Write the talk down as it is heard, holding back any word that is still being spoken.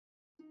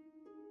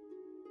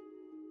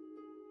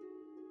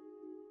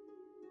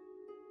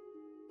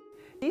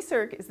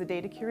DCERC is the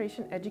Data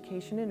Curation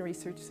Education and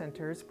Research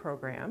Center's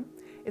program.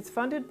 It's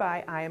funded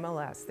by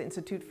IMLS, the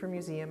Institute for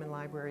Museum and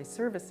Library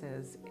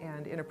Services,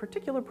 and in a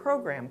particular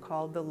program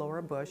called the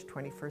Laura Bush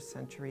 21st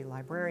Century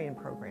Librarian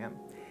Program.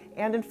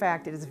 And in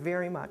fact, it is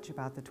very much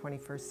about the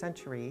 21st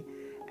century,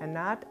 and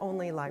not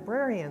only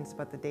librarians,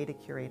 but the data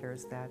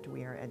curators that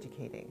we are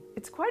educating.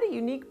 It's quite a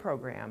unique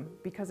program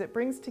because it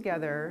brings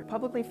together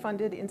publicly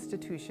funded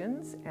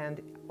institutions and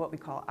what we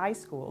call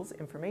iSchools,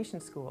 information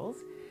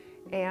schools,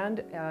 and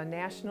a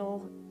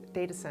national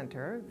data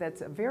center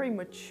that's a very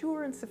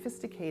mature and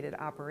sophisticated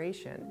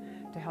operation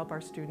to help our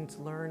students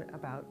learn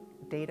about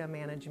data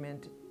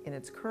management in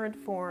its current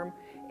form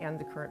and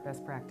the current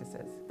best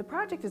practices. The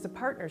project is a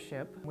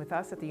partnership with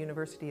us at the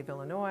University of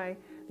Illinois,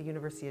 the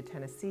University of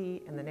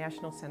Tennessee, and the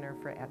National Center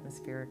for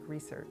Atmospheric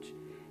Research.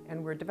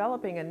 And we're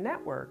developing a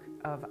network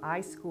of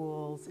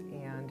iSchools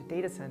and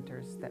data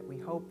centers that we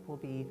hope will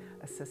be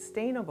a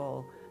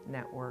sustainable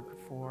network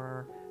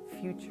for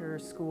future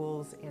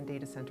schools and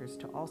data centers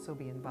to also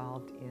be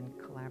involved in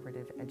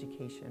collaborative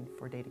education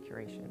for data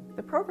curation.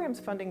 The program's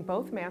funding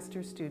both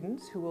master's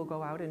students who will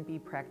go out and be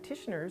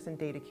practitioners in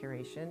data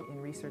curation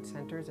in research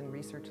centers and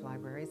research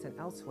libraries and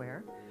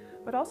elsewhere,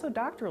 but also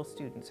doctoral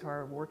students who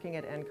are working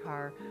at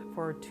NCAR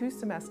for 2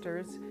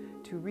 semesters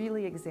to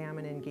really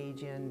examine and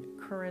engage in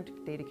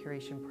current data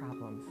curation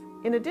problems.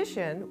 In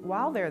addition,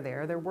 while they're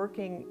there, they're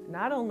working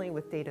not only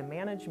with data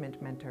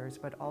management mentors,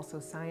 but also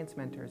science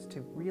mentors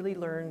to really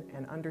learn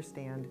and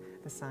understand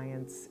the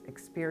science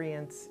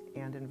experience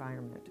and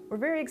environment. We're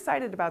very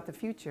excited about the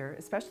future,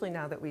 especially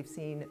now that we've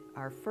seen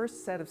our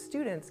first set of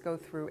students go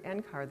through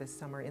NCAR this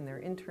summer in their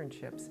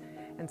internships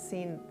and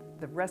seen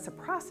the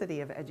reciprocity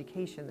of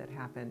education that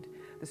happened.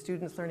 The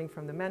students learning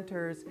from the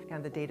mentors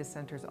and the data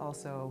centers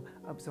also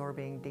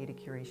absorbing data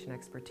curation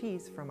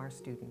expertise from our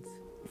students.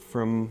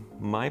 From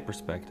my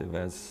perspective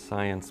as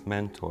science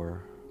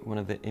mentor, one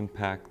of the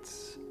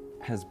impacts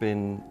has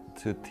been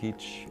to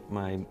teach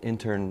my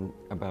intern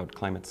about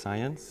climate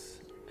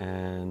science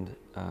and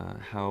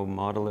how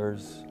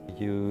modelers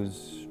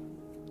use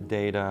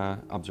data,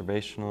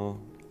 observational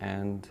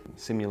and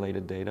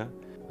simulated data,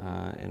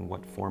 and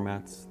what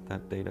formats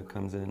that data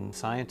comes in.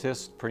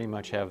 Scientists pretty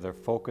much have their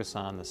focus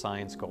on the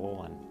science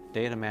goal, and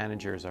data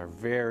managers are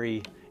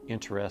very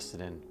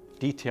interested in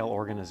detail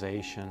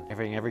organization,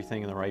 having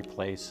everything in the right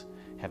place,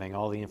 having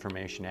all the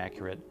information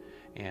accurate,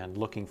 and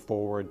looking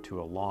forward to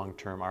a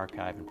long-term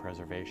archive and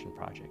preservation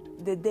project.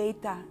 The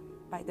data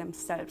by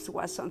themselves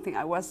was something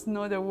I was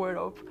not aware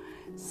of,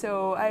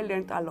 so I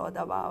learned a lot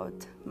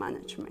about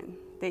management.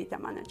 Data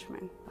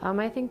management.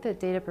 I think that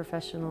data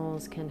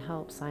professionals can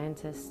help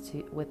scientists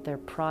with their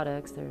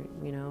products,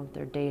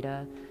 their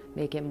data,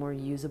 make it more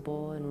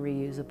usable and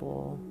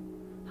reusable,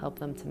 help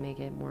them to make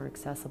it more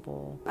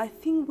accessible. I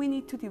think we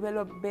need to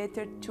develop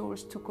better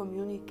tools to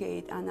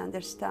communicate and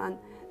understand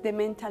the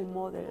mental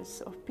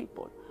models of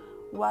people,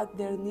 what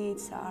their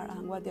needs are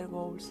and what their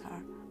goals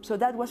are. So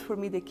that was for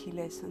me the key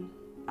lesson.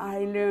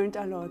 I learned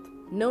a lot.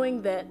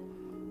 Knowing that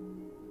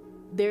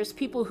there's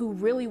people who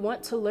really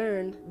want to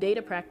learn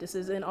data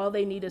practices and all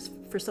they need is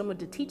for someone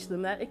to teach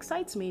them, that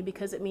excites me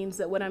because it means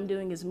that what I'm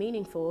doing is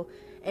meaningful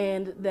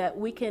and that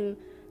we can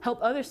help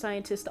other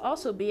scientists to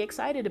also be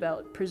excited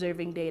about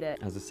preserving data.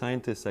 As a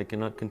scientist, I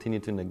cannot continue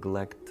to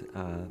neglect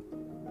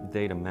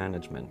data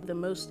management. The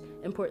most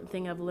important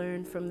thing I've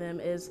learned from them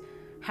is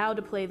how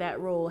to play that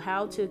role,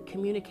 how to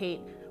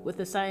communicate with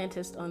a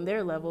scientist on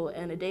their level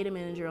and a data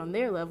manager on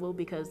their level,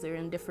 because they're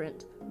in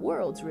different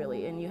worlds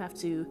really, and you have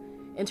to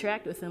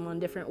interact with them on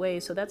different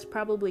ways. So that's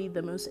probably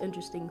the most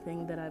interesting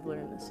thing that I've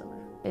learned this summer.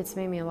 It's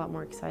made me a lot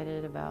more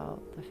excited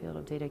about the field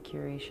of data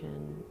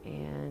curation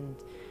and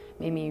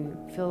made me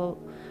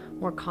feel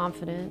more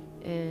confident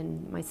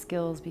in my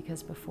skills,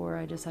 because before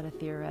I just had a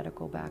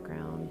theoretical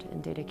background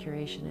in data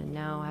curation, and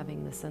now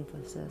having the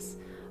synthesis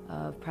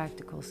of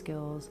practical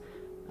skills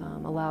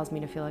allows me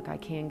to feel like I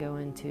can go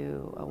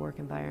into a work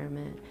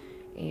environment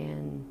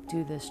and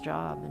do this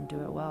job and do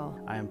it well.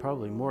 I am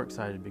probably more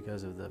excited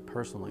because of the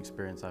personal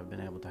experience I've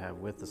been able to have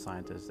with the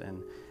scientists,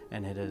 and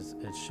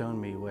it's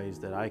shown me ways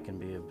that I can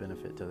be of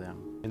benefit to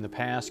them. In the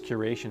past,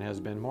 curation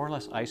has been more or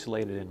less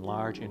isolated in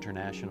large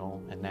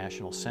international and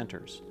national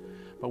centers,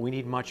 but we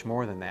need much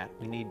more than that.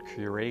 We need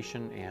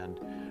curation and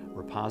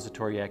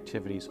repository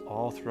activities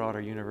all throughout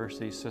our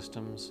university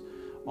systems,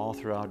 all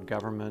throughout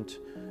government,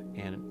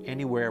 and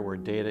anywhere where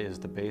data is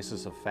the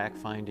basis of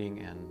fact-finding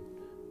and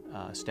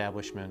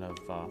establishment of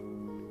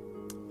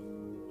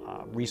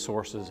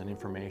resources and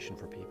information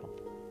for people.